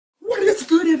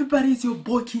everybody, it's your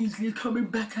boy Kingsley coming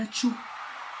back at you.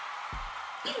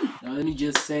 Now let me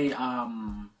just say,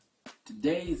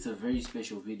 today is a very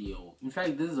special video. In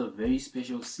fact, this is a very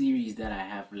special series that I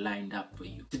have lined up for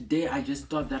you. Today I just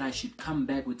thought that I should come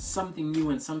back with something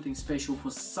new and something special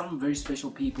for some very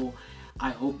special people. I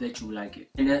hope that you like it.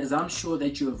 And as I'm sure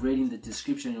that you have read in the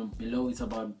description below, it's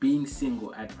about being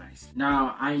single advice.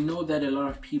 Now, I know that a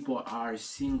lot of people are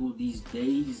single these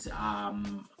days.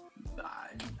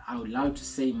 I would love to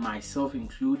say myself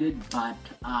included, but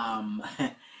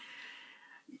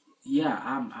yeah,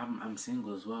 I'm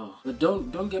single as well. But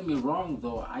don't get me wrong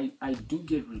though, I do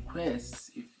get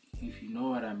requests if you know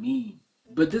what I mean.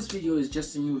 But this video is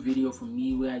just a new video for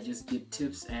me where I just give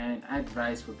tips and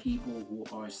advice for people who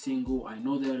are single. I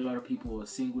know there are a lot of people who are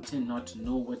single tend not to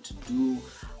know what to do,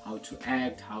 how to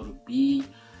act, how to be.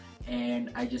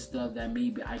 And I just thought that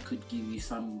maybe I could give you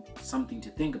something to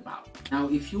think about. Now,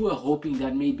 if you were hoping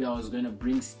that maybe I was gonna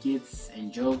bring skits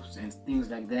and jokes and things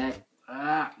like that,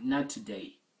 not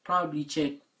today. Probably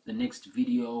check the next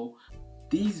video.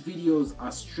 These videos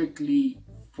are strictly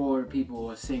for people who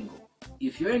are single.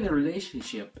 If you're in a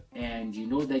relationship and you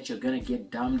know that you're gonna get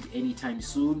dumped anytime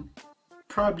soon,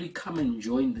 probably come and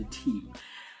join the team.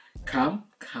 Come.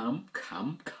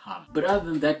 But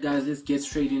other than that, guys, let's get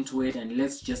straight into it and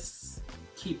let's just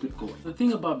keep it going. The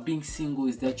thing about being single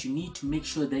is that you need to make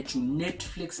sure that you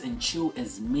Netflix and chill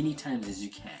as many times as you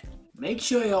can. Make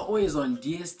sure you're always on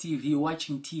DSTV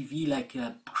watching TV like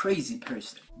a crazy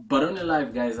person. But on the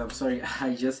live, guys, I'm sorry,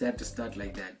 I just had to start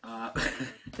like that.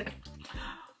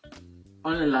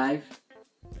 On a live,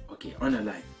 okay, on a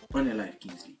live,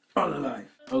 Kingsley. On a live.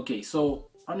 Okay, so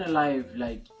on a live,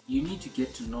 like, you need to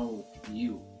get to know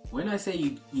you. When I say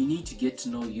you need to get to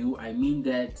know you, I mean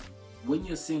that when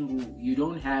you're single, you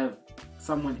don't have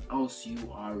someone else you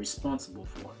are responsible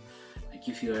for. Like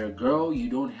if you're a girl, you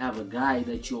don't have a guy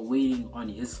that you're waiting on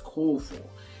his call for.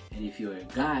 And if you're a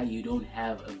guy, you don't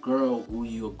have a girl who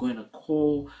you're going to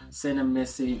call, send a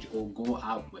message, or go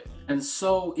out with. And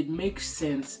so it makes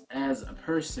sense as a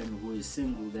person who is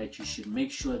single that you should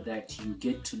make sure that you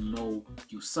get to know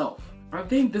yourself. I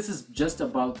think this is just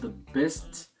about the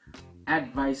best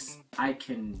advice I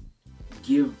can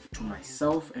give to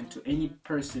myself and to any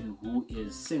person who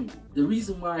is single. The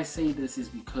reason why I say this is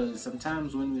because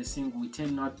sometimes when we're single, we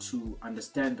tend not to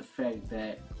understand the fact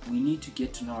that we need to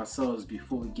get to know ourselves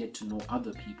before we get to know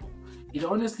other people. It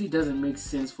honestly doesn't make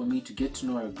sense for me to get to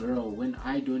know a girl when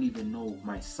I don't even know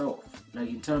myself, like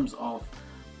in terms of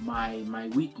my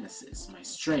weaknesses, my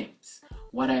strengths,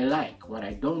 what I like, what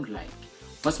I don't like,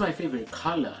 what's my favorite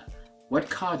color, what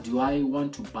car do I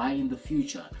want to buy in the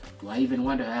future? Do I even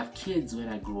want to have kids when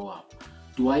I grow up?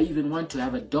 Do I even want to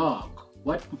have a dog?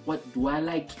 What do I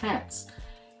like cats?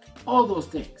 All those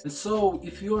things. And so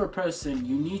if you're a person,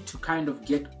 you need to kind of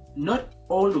get, not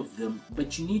all of them,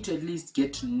 but you need to at least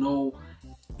get to know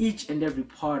each and every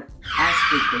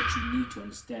aspect that you need to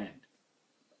understand.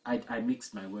 I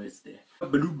mixed my words there.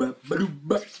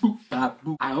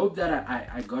 I hope that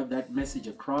I got that message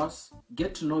across.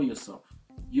 Get to know yourself.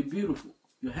 You're beautiful,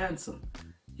 you're handsome,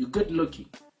 you're good looking.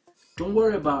 Don't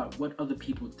worry about what other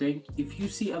people think. If you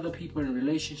see other people in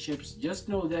relationships, just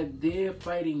know that they're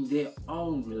fighting their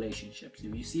own relationships.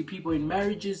 If you see people in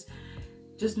marriages,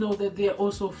 just know that they're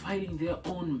also fighting their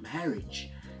own marriage.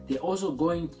 They're also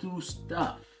going through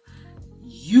stuff.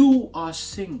 You are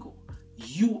single.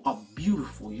 You are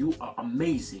beautiful. You are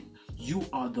amazing. You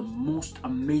are the most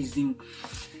amazing,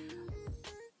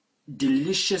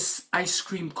 delicious ice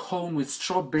cream cone with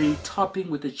strawberry topping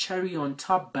with a cherry on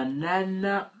top,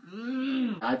 banana.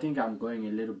 I think I'm going a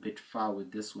little bit far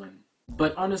with this one.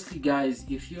 But honestly, guys,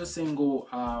 if you're single,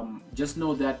 just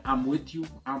know that I'm with you.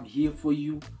 I'm here for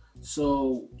you.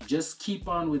 So just keep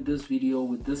on with this video,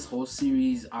 with this whole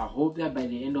series. I hope that by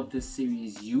the end of this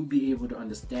series, you'll be able to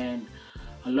understand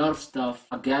a lot of stuff.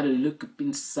 I gotta look up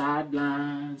in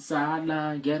sideline,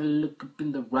 gotta look up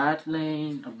in the right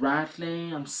lane,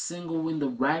 I'm single in the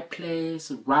right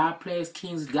place,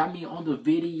 Kings got me on the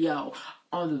video,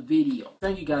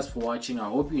 Thank you guys for watching. I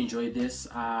hope you enjoyed this.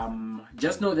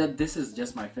 Just know that this is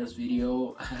just my first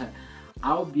video.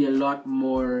 I'll be a lot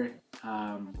more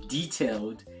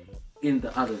detailed in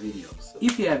the other videos.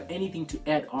 If you have anything to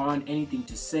add on, anything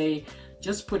to say,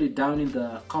 just put it down in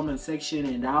the comment section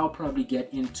and I'll probably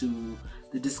get into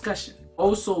the discussion.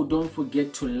 Also, don't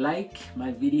forget to like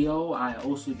my video. I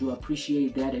also do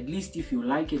appreciate that. At least if you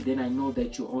like it, then I know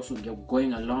that you're also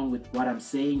going along with what I'm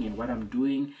saying and what I'm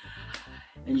doing,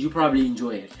 and you probably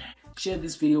enjoy it. Share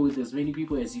this video with as many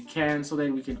people as you can so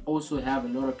that we can also have a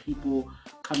lot of people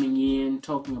coming in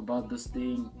talking about this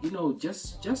thing. You know,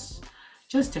 just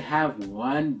just to have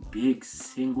one big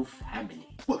single family.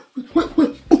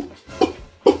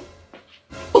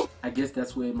 I guess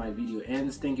that's where my video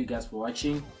ends. Thank you guys for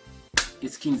watching.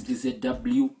 It's Kingsley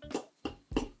ZW.